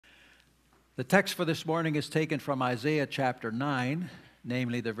The text for this morning is taken from Isaiah chapter 9,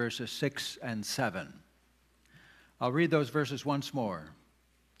 namely the verses 6 and 7. I'll read those verses once more.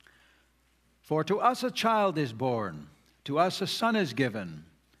 For to us a child is born, to us a son is given,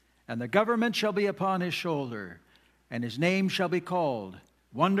 and the government shall be upon his shoulder, and his name shall be called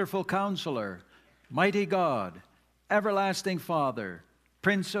Wonderful Counselor, Mighty God, Everlasting Father,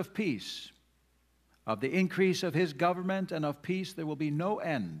 Prince of Peace. Of the increase of his government and of peace there will be no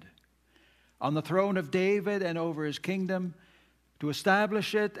end. On the throne of David and over his kingdom, to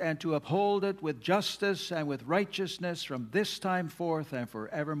establish it and to uphold it with justice and with righteousness from this time forth and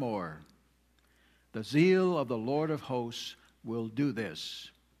forevermore. The zeal of the Lord of hosts will do this.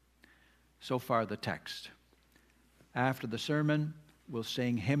 So far the text. After the sermon, we'll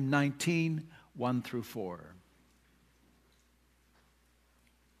sing hymn 19, 1 through 4.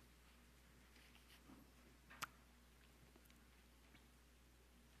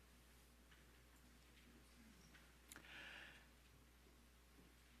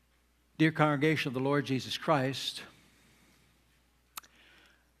 Dear congregation of the Lord Jesus Christ,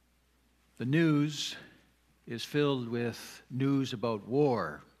 the news is filled with news about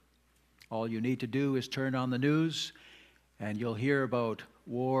war. All you need to do is turn on the news and you'll hear about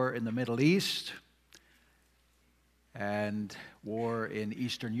war in the Middle East and war in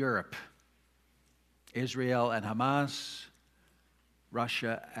Eastern Europe, Israel and Hamas,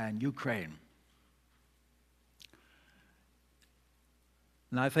 Russia and Ukraine.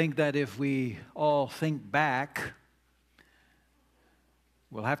 And I think that if we all think back,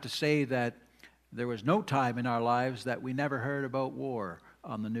 we'll have to say that there was no time in our lives that we never heard about war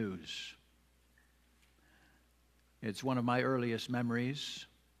on the news. It's one of my earliest memories.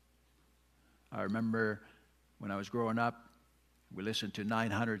 I remember when I was growing up, we listened to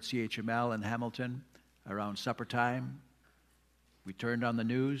 900 CHML in Hamilton around supper time. We turned on the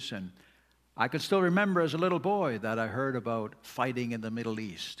news, and I could still remember as a little boy that I heard about fighting in the Middle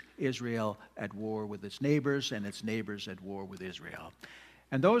East, Israel at war with its neighbors and its neighbors at war with Israel.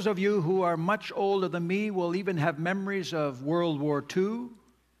 And those of you who are much older than me will even have memories of World War II.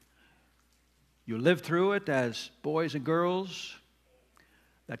 You lived through it as boys and girls,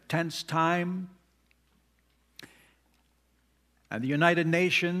 that tense time. And the United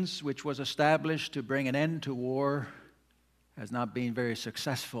Nations, which was established to bring an end to war, has not been very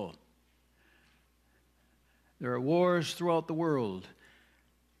successful. There are wars throughout the world,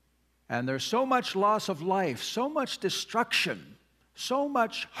 and there's so much loss of life, so much destruction, so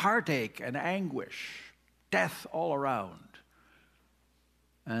much heartache and anguish, death all around.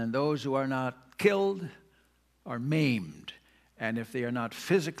 And those who are not killed are maimed, and if they are not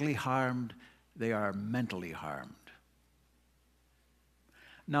physically harmed, they are mentally harmed.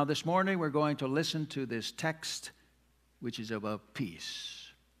 Now this morning we're going to listen to this text which is about peace.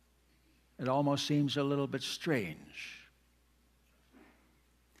 It almost seems a little bit strange.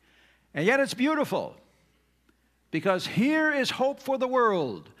 And yet it's beautiful, because here is hope for the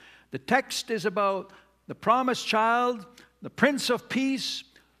world. The text is about the promised child, the Prince of Peace,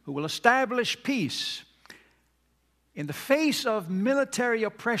 who will establish peace. In the face of military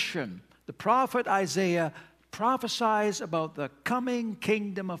oppression, the prophet Isaiah prophesies about the coming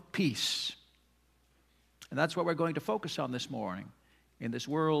kingdom of peace. And that's what we're going to focus on this morning. In this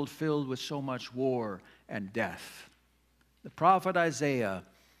world filled with so much war and death, the prophet Isaiah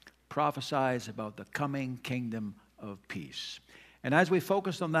prophesies about the coming kingdom of peace. And as we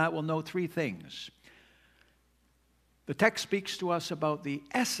focus on that, we'll know three things. The text speaks to us about the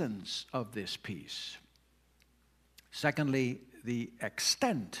essence of this peace. Secondly, the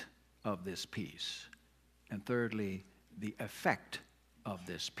extent of this peace. And thirdly, the effect of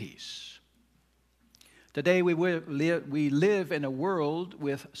this peace. Today we live in a world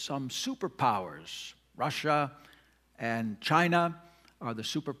with some superpowers. Russia and China are the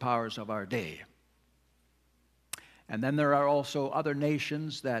superpowers of our day. And then there are also other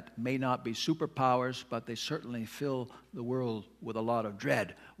nations that may not be superpowers, but they certainly fill the world with a lot of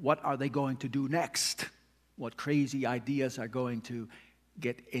dread. What are they going to do next? What crazy ideas are going to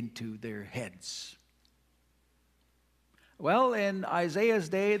get into their heads? Well, in Isaiah's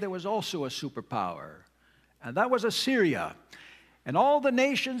day, there was also a superpower. And that was Assyria. And all the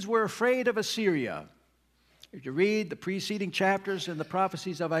nations were afraid of Assyria. If you read the preceding chapters in the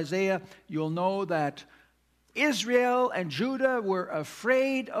prophecies of Isaiah, you'll know that Israel and Judah were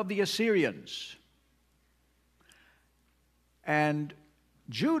afraid of the Assyrians. And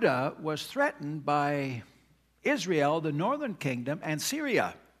Judah was threatened by Israel, the northern kingdom, and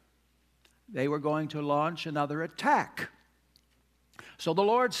Syria. They were going to launch another attack. So the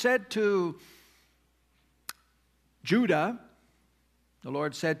Lord said to Judah, The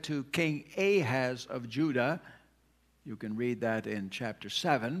Lord said to King Ahaz of Judah, you can read that in chapter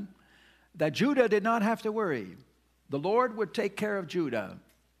 7, that Judah did not have to worry. The Lord would take care of Judah.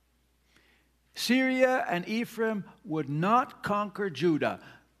 Syria and Ephraim would not conquer Judah.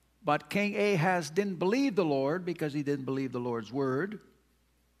 But King Ahaz didn't believe the Lord because he didn't believe the Lord's word.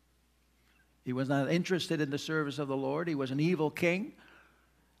 He was not interested in the service of the Lord. He was an evil king.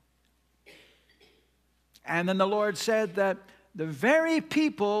 And then the Lord said that the very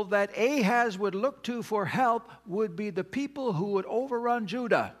people that Ahaz would look to for help would be the people who would overrun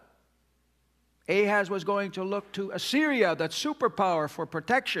Judah. Ahaz was going to look to Assyria, that superpower, for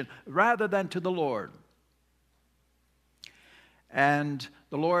protection rather than to the Lord. And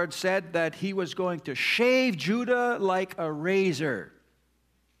the Lord said that he was going to shave Judah like a razor,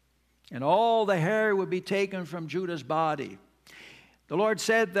 and all the hair would be taken from Judah's body. The Lord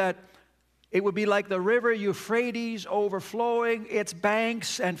said that it would be like the river Euphrates overflowing its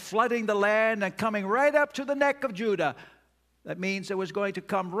banks and flooding the land and coming right up to the neck of Judah. That means it was going to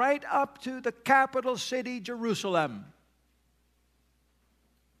come right up to the capital city, Jerusalem.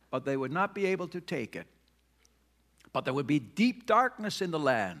 But they would not be able to take it. But there would be deep darkness in the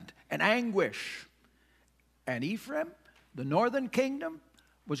land and anguish. And Ephraim, the northern kingdom,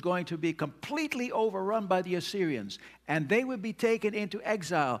 was going to be completely overrun by the Assyrians. And they would be taken into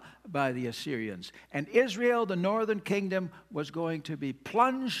exile by the Assyrians. And Israel, the northern kingdom, was going to be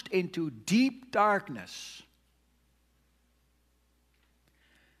plunged into deep darkness.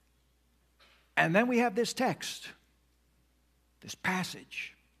 And then we have this text, this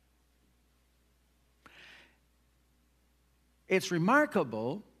passage. It's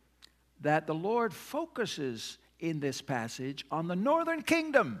remarkable that the Lord focuses in this passage on the northern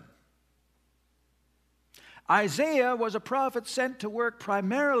kingdom. Isaiah was a prophet sent to work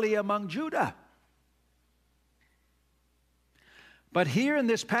primarily among Judah. But here in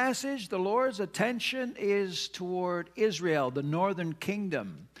this passage, the Lord's attention is toward Israel, the northern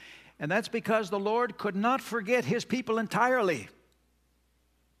kingdom. And that's because the Lord could not forget his people entirely.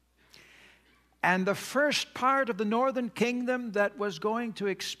 And the first part of the northern kingdom that was going to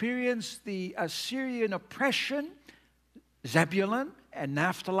experience the Assyrian oppression, Zebulun and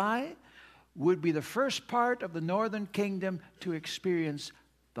Naphtali, would be the first part of the northern kingdom to experience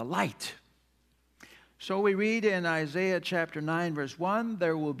the light. So we read in Isaiah chapter 9, verse 1,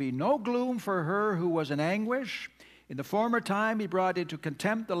 "There will be no gloom for her who was in anguish. In the former time he brought into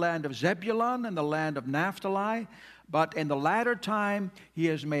contempt the land of Zebulun and the land of Naphtali. But in the latter time he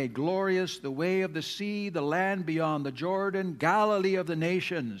has made glorious the way of the sea, the land beyond the Jordan, Galilee of the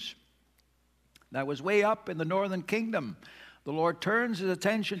nations." That was way up in the northern kingdom. The Lord turns his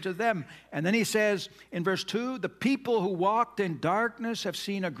attention to them. And then he says in verse 2, "The people who walked in darkness have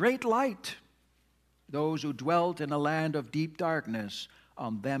seen a great light. Those who dwelt in a land of deep darkness,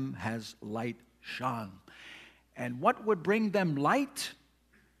 on them has light shone." And what would bring them light?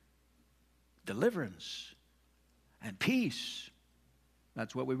 Deliverance and peace.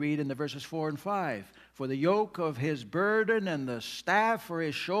 That's what we read in the verses 4 and 5. "For the yoke of his burden and the staff for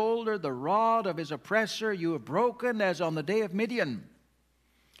his shoulder, the rod of his oppressor, you have broken as on the day of Midian.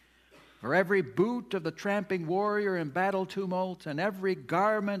 For every boot of the tramping warrior in battle tumult and every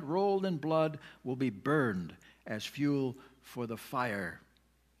garment rolled in blood will be burned as fuel for the fire."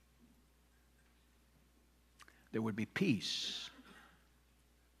 There would be peace.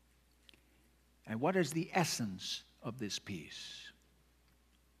 And what is the essence of this peace?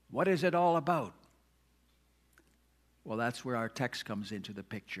 What is it all about? Well, that's where our text comes into the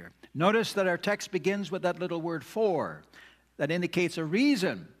picture. Notice that our text begins with that little word "for," that indicates a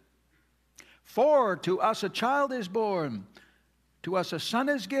reason. "For to us a child is born, to us a son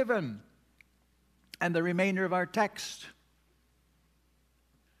is given." And the remainder of our text,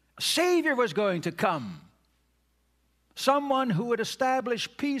 a Savior was going to come. Someone who would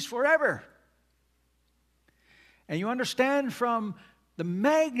establish peace forever. And you understand from the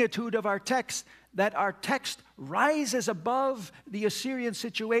magnitude of our text that our text rises above the Assyrian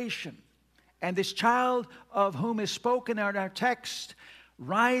situation. And this child of whom is spoken in our text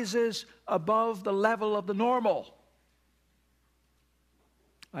rises above the level of the normal.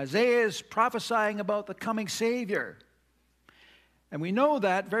 Isaiah is prophesying about the coming Savior. And we know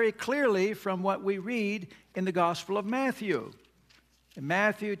that very clearly from what we read in the Gospel of Matthew. In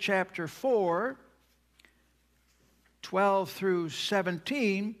Matthew chapter 4, 12 through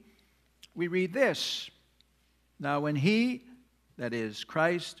 17, we read this. "Now when he," that is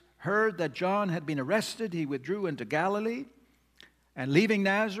Christ, "heard that John had been arrested, he withdrew into Galilee. And leaving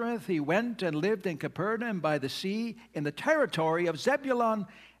Nazareth, he went and lived in Capernaum by the sea in the territory of Zebulun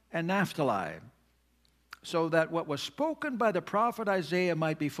and Naphtali, so that what was spoken by the prophet Isaiah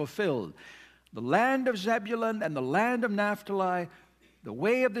might be fulfilled. The land of Zebulun and the land of Naphtali, the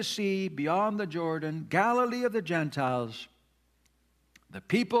way of the sea beyond the Jordan, Galilee of the Gentiles, the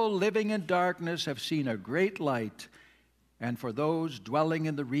people living in darkness have seen a great light, and for those dwelling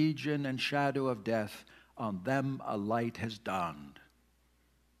in the region and shadow of death, on them a light has dawned.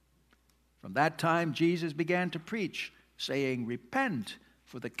 From that time Jesus began to preach, saying, "Repent,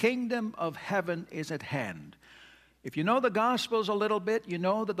 for the kingdom of heaven is at hand." If you know the Gospels a little bit, you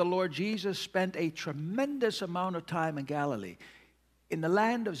know that the Lord Jesus spent a tremendous amount of time in Galilee, in the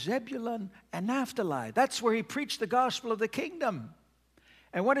land of Zebulun and Naphtali. That's where he preached the gospel of the kingdom.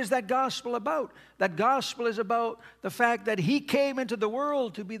 And what is that gospel about? That gospel is about the fact that he came into the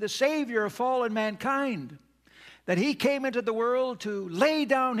world to be the Savior of fallen mankind. That he came into the world to lay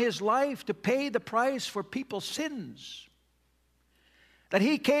down his life to pay the price for people's sins. That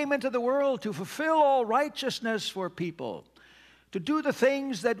he came into the world to fulfill all righteousness for people, to do the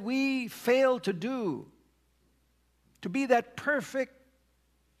things that we fail to do, to be that perfect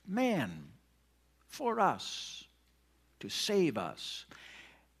man for us, to save us,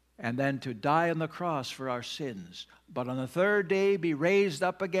 and then to die on the cross for our sins, but on the third day be raised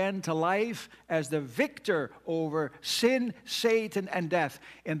up again to life as the victor over sin, Satan, and death.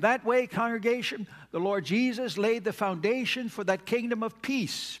 In that way, congregation, the Lord Jesus laid the foundation for that kingdom of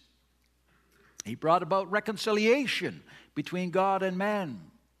peace. He brought about reconciliation between God and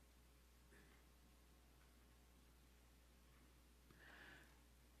man.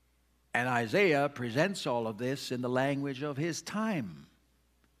 And Isaiah presents all of this in the language of his time.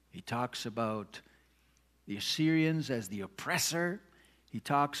 He talks about the Assyrians as the oppressor. He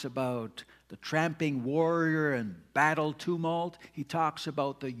talks about the tramping warrior and battle tumult. He talks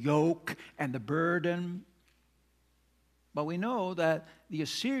about the yoke and the burden. But we know that the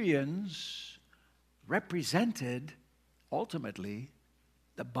Assyrians represented, ultimately,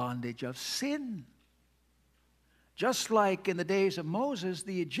 the bondage of sin. Just like in the days of Moses,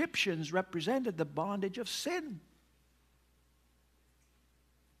 the Egyptians represented the bondage of sin.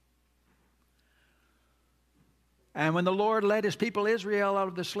 And when the Lord led his people Israel out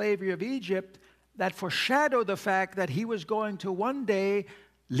of the slavery of Egypt, that foreshadowed the fact that he was going to one day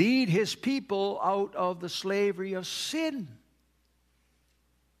lead his people out of the slavery of sin.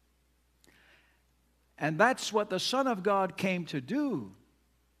 And that's what the Son of God came to do.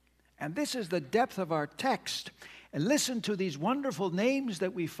 And this is the depth of our text. And listen to these wonderful names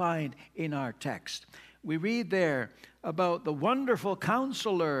that we find in our text. We read there about the wonderful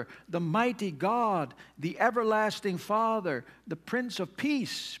Counselor, the mighty God, the everlasting Father, the Prince of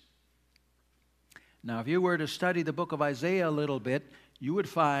Peace. Now, if you were to study the book of Isaiah a little bit, you would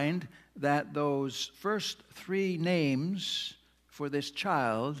find that those first three names for this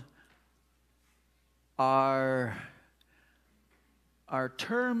child are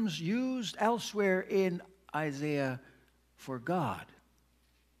terms used elsewhere in Isaiah for God.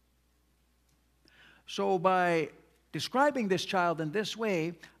 So by describing this child in this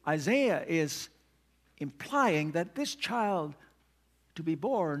way, Isaiah is implying that this child to be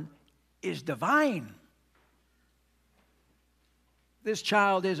born is divine. This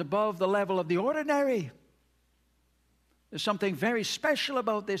child is above the level of the ordinary. There's something very special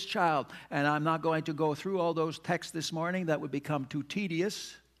about this child. And I'm not going to go through all those texts this morning. That would become too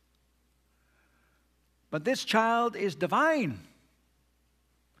tedious. But this child is divine.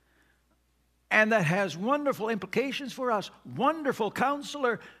 And that has wonderful implications for us. Wonderful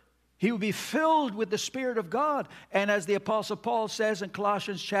Counselor. He will be filled with the Spirit of God. And as the Apostle Paul says in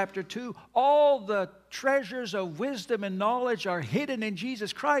Colossians chapter 2, all the treasures of wisdom and knowledge are hidden in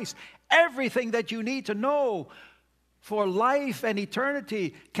Jesus Christ. Everything that you need to know for life and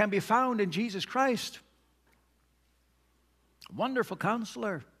eternity can be found in Jesus Christ. Wonderful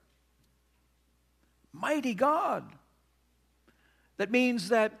Counselor. Mighty God. That means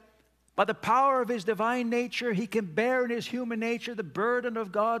that by the power of his divine nature, he can bear in his human nature the burden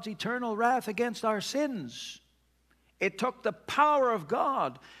of God's eternal wrath against our sins. It took the power of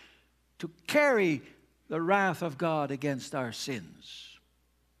God to carry the wrath of God against our sins.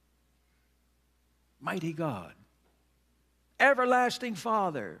 Mighty God. Everlasting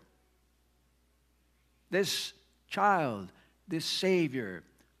Father. This child, this Savior,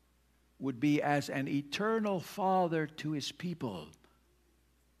 would be as an eternal Father to his people.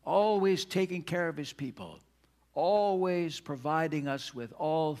 Always taking care of his people. Always providing us with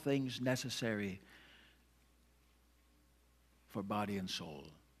all things necessary for body and soul.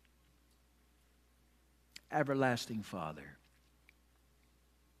 Everlasting Father.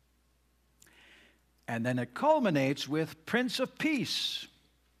 And then it culminates with Prince of Peace.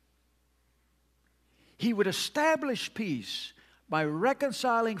 He would establish peace by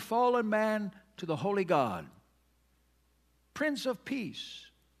reconciling fallen man to the holy God. Prince of Peace.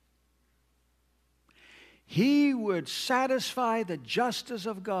 He would satisfy the justice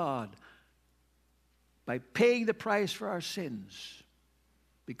of God by paying the price for our sins,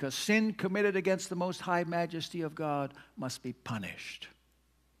 because sin committed against the most high majesty of God must be punished.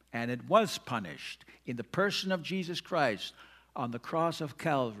 And it was punished in the person of Jesus Christ on the cross of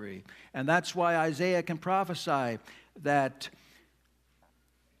Calvary. And that's why Isaiah can prophesy that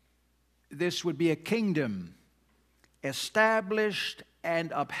this would be a kingdom established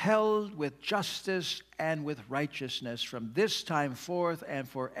and upheld with justice and with righteousness from this time forth and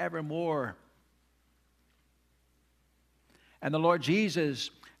forevermore. And the Lord Jesus,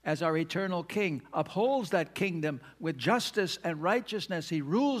 as our eternal King, upholds that kingdom with justice and righteousness. He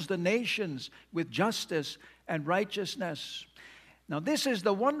rules the nations with justice and righteousness. Now, this is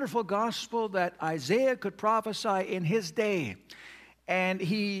the wonderful gospel that Isaiah could prophesy in his day. And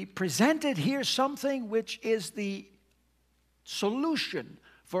he presented here something which is the solution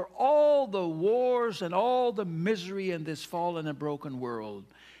for all the wars and all the misery in this fallen and broken world.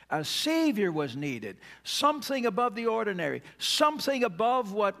 A Savior was needed, something above the ordinary, something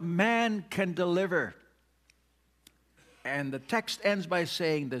above what man can deliver. And the text ends by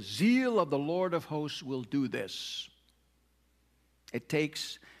saying, the zeal of the Lord of hosts will do this. It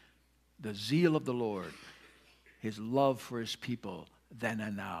takes the zeal of the Lord, his love for his people, then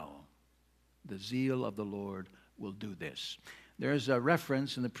and now. The zeal of the Lord will do this. There's a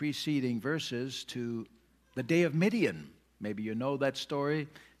reference in the preceding verses to the day of Midian. Maybe you know that story.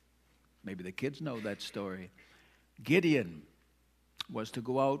 Maybe the kids know that story. Gideon was to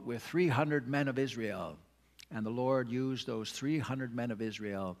go out with 300 men of Israel, and the Lord used those 300 men of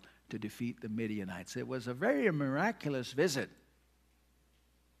Israel to defeat the Midianites. It was a very miraculous visit.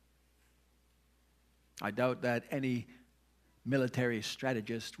 I doubt that any military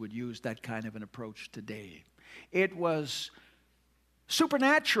strategist would use that kind of an approach today. It was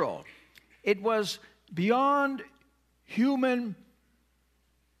supernatural. It was beyond human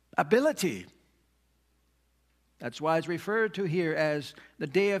ability. That's why it's referred to here as the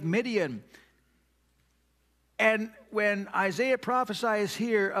day of Midian. And when Isaiah prophesies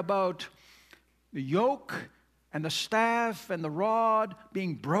here about the yoke and the staff and the rod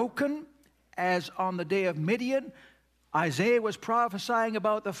being broken, as on the day of Midian, Isaiah was prophesying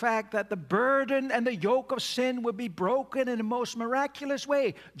about the fact that the burden and the yoke of sin would be broken in a most miraculous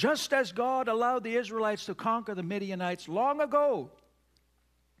way, just as God allowed the Israelites to conquer the Midianites long ago.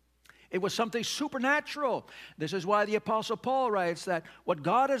 It was something supernatural. This is why the Apostle Paul writes that what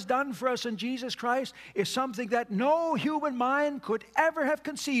God has done for us in Jesus Christ is something that no human mind could ever have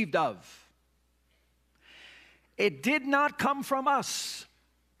conceived of. It did not come from us.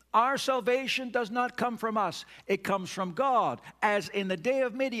 Our salvation does not come from us. It comes from God, as in the day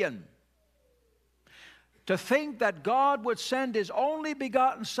of Midian. To think that God would send his only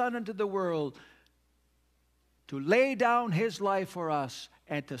begotten Son into the world to lay down his life for us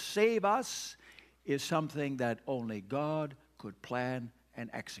and to save us is something that only God could plan and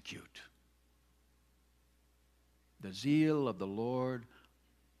execute. The zeal of the Lord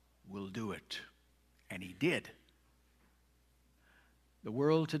will do it. And he did. The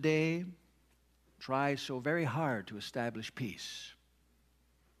world today tries so very hard to establish peace.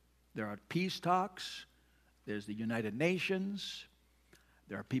 There are peace talks. There's the United Nations.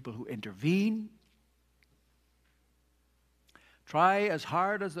 There are people who intervene. Try as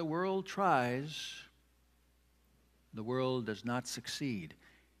hard as the world tries, the world does not succeed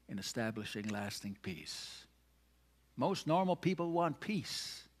in establishing lasting peace. Most normal people want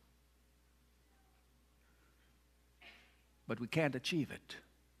peace, but we can't achieve it.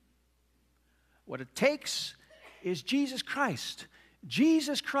 What it takes is Jesus Christ.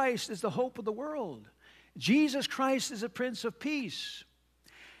 Jesus Christ is the hope of the world. Jesus Christ is a Prince of Peace.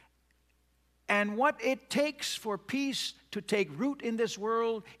 And what it takes for peace to take root in this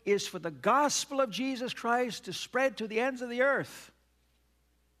world is for the gospel of Jesus Christ to spread to the ends of the earth.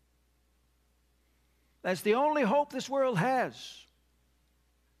 That's the only hope this world has.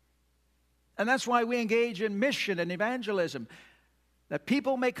 And that's why we engage in mission and evangelism, that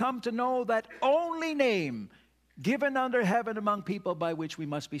people may come to know that only name given under heaven among people by which we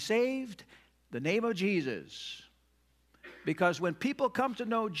must be saved, the name of Jesus. Because when people come to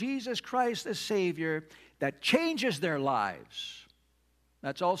know Jesus Christ as Savior, that changes their lives.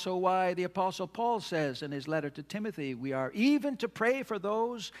 That's also why the Apostle Paul says in his letter to Timothy, we are even to pray for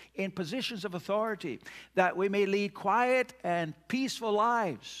those in positions of authority, that we may lead quiet and peaceful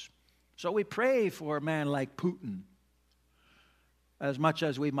lives. So we pray for a man like Putin, as much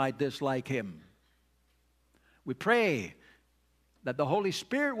as we might dislike him. We pray that the Holy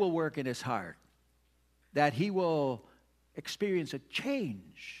Spirit will work in his heart, that he will experience a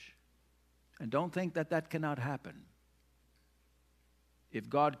change. And don't think that that cannot happen. If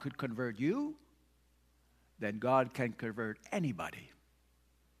God could convert you, then God can convert anybody.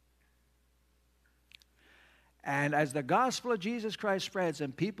 And as the gospel of Jesus Christ spreads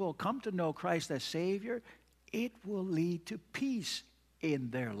and people come to know Christ as Savior, it will lead to peace in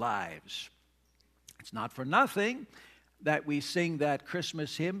their lives. It's not for nothing that we sing that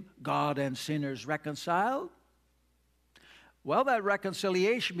Christmas hymn, God and Sinners Reconciled. Well, that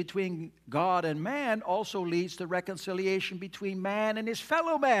reconciliation between God and man also leads to reconciliation between man and his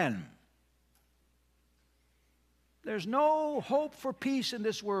fellow man. There's no hope for peace in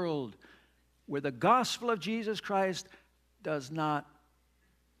this world where the gospel of Jesus Christ does not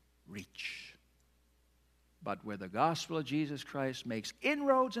reach. But where the gospel of Jesus Christ makes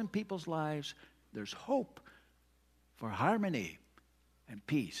inroads in people's lives, there's hope for harmony and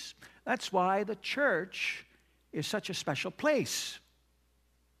peace. That's why the church is such a special place.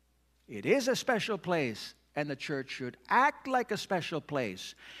 It is a special place, and the church should act like a special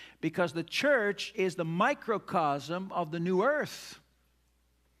place, because the church is the microcosm of the new earth.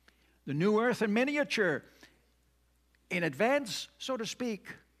 The new earth in miniature, in advance, so to speak.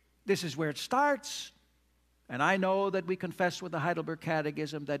 This is where it starts. And I know that we confess with the Heidelberg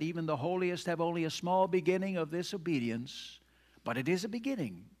Catechism that even the holiest have only a small beginning of this obedience, but it is a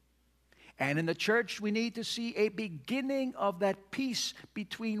beginning. And in the church, we need to see a beginning of that peace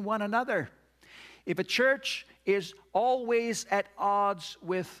between one another. If a church is always at odds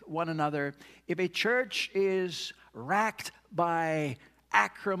with one another, if a church is racked by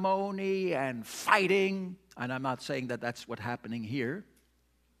acrimony and fighting, and I'm not saying that that's what's happening here,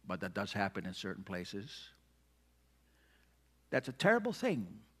 but that does happen in certain places, that's a terrible thing.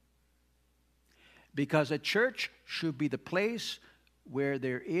 Because a church should be the place where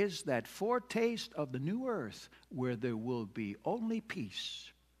there is that foretaste of the new earth, where there will be only peace.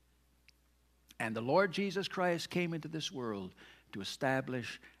 And the Lord Jesus Christ came into this world to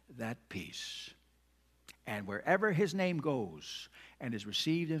establish that peace. And wherever his name goes and is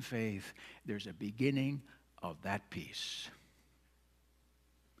received in faith, there's a beginning of that peace.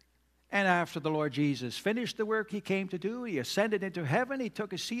 And after the Lord Jesus finished the work he came to do, he ascended into heaven, he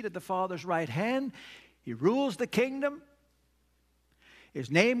took his seat at the Father's right hand, he rules the kingdom,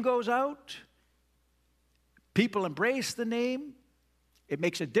 his name goes out, people embrace the name, it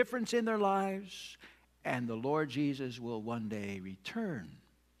makes a difference in their lives, and the Lord Jesus will one day return.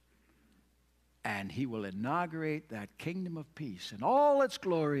 And he will inaugurate that kingdom of peace in all its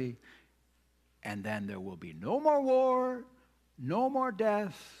glory, and then there will be no more war, no more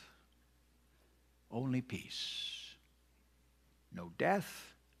death, only peace. No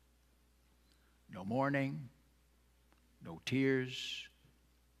death, no mourning, no tears,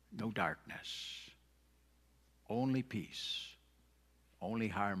 no darkness. Only peace, only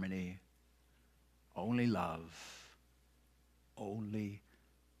harmony, only love, only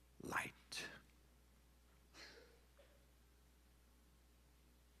light.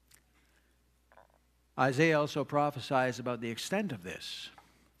 Isaiah also prophesies about the extent of this.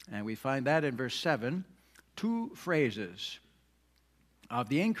 And we find that in verse 7, two phrases. Of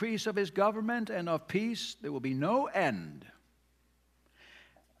the increase of his government and of peace, there will be no end.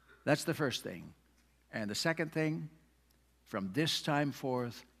 That's the first thing. And the second thing, from this time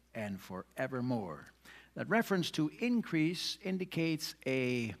forth and forevermore. That reference to increase indicates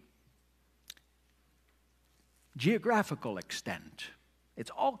a geographical extent.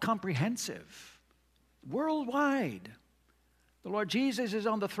 It's all comprehensive, worldwide. The Lord Jesus is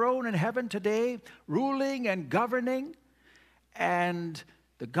on the throne in heaven today, ruling and governing, and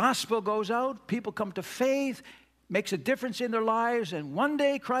the gospel goes out, people come to faith, makes a difference in their lives, and one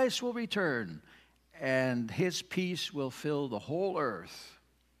day Christ will return, and his peace will fill the whole earth.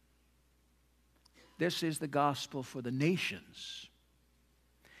 This is the gospel for the nations.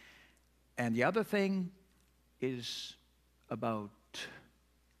 And the other thing is about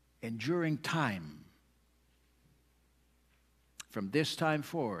enduring time. From this time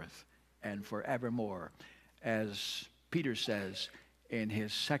forth and forevermore, as Peter says in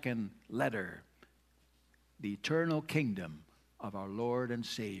his second letter, the eternal kingdom of our Lord and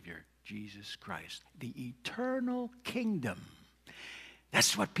Savior, Jesus Christ. The eternal kingdom.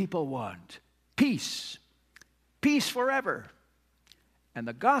 That's what people want. Peace. Peace forever. And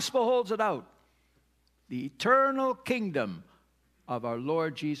the gospel holds it out. The eternal kingdom of our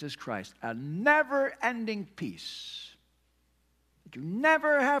Lord Jesus Christ. A never-ending peace. You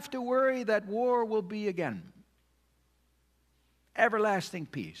never have to worry that war will be again. Everlasting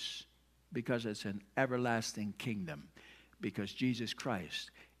peace. Because it's an everlasting kingdom. Because Jesus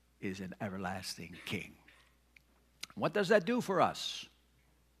Christ is an everlasting King. What does that do for us?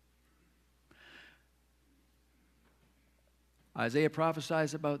 Isaiah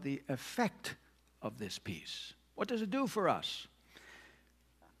prophesies about the effect of this peace. What does it do for us?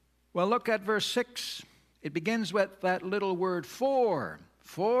 Well, look at verse 6. It begins with that little word for.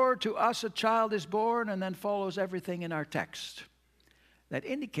 For to us a child is born, and then follows everything in our text. That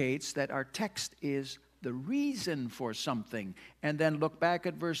indicates that our text is the reason for something. And then look back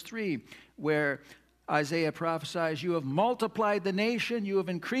at verse 3, where Isaiah prophesies, you have multiplied the nation, you have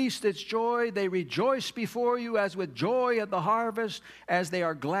increased its joy. They rejoice before you as with joy at the harvest, as they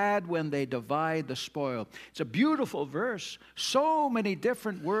are glad when they divide the spoil. It's a beautiful verse. So many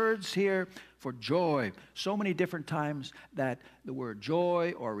different words here for joy. So many different times that the word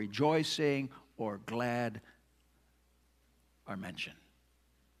joy or rejoicing or glad are mentioned.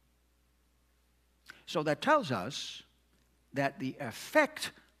 So that tells us that the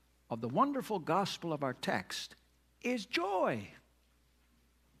effect of the wonderful gospel of our text is joy.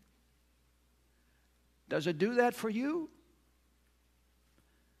 Does it do that for you?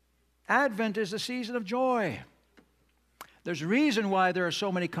 Advent is the season of joy. There's a reason why there are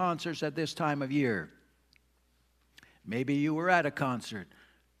so many concerts at this time of year. Maybe you were at a concert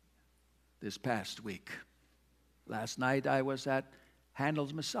this past week. Last night I was at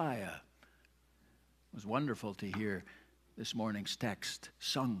Handel's Messiah. It was wonderful to hear this morning's text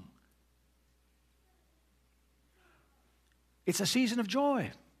sung. It's a season of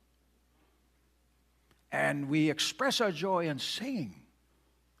joy. And we express our joy in singing.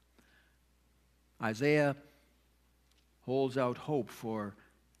 Isaiah holds out hope for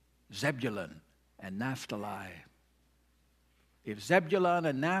Zebulun and Naphtali. If Zebulun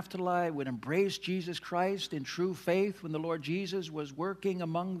and Naphtali would embrace Jesus Christ in true faith when the Lord Jesus was working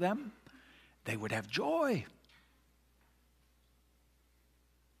among them, they would have joy.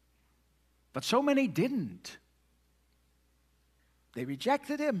 But so many didn't. They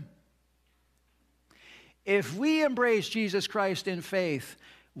rejected him. If we embrace Jesus Christ in faith,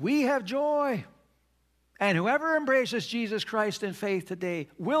 we have joy. And whoever embraces Jesus Christ in faith today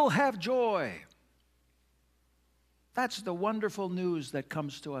will have joy. That's the wonderful news that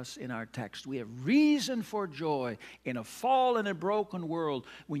comes to us in our text. We have reason for joy in a fallen and broken world.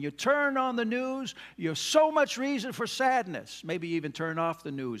 When you turn on the news, you have so much reason for sadness. Maybe even turn off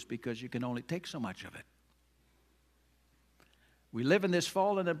the news because you can only take so much of it. We live in this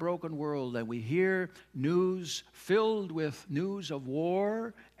fallen and broken world, and we hear news filled with news of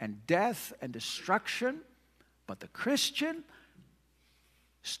war and death and destruction. But the Christian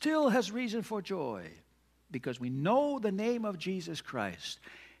still has reason for joy because we know the name of Jesus Christ,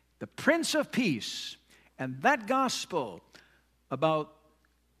 the Prince of Peace, and that gospel about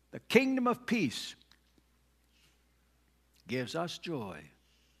the kingdom of peace gives us joy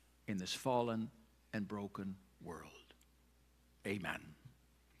in this fallen and broken world. Amen.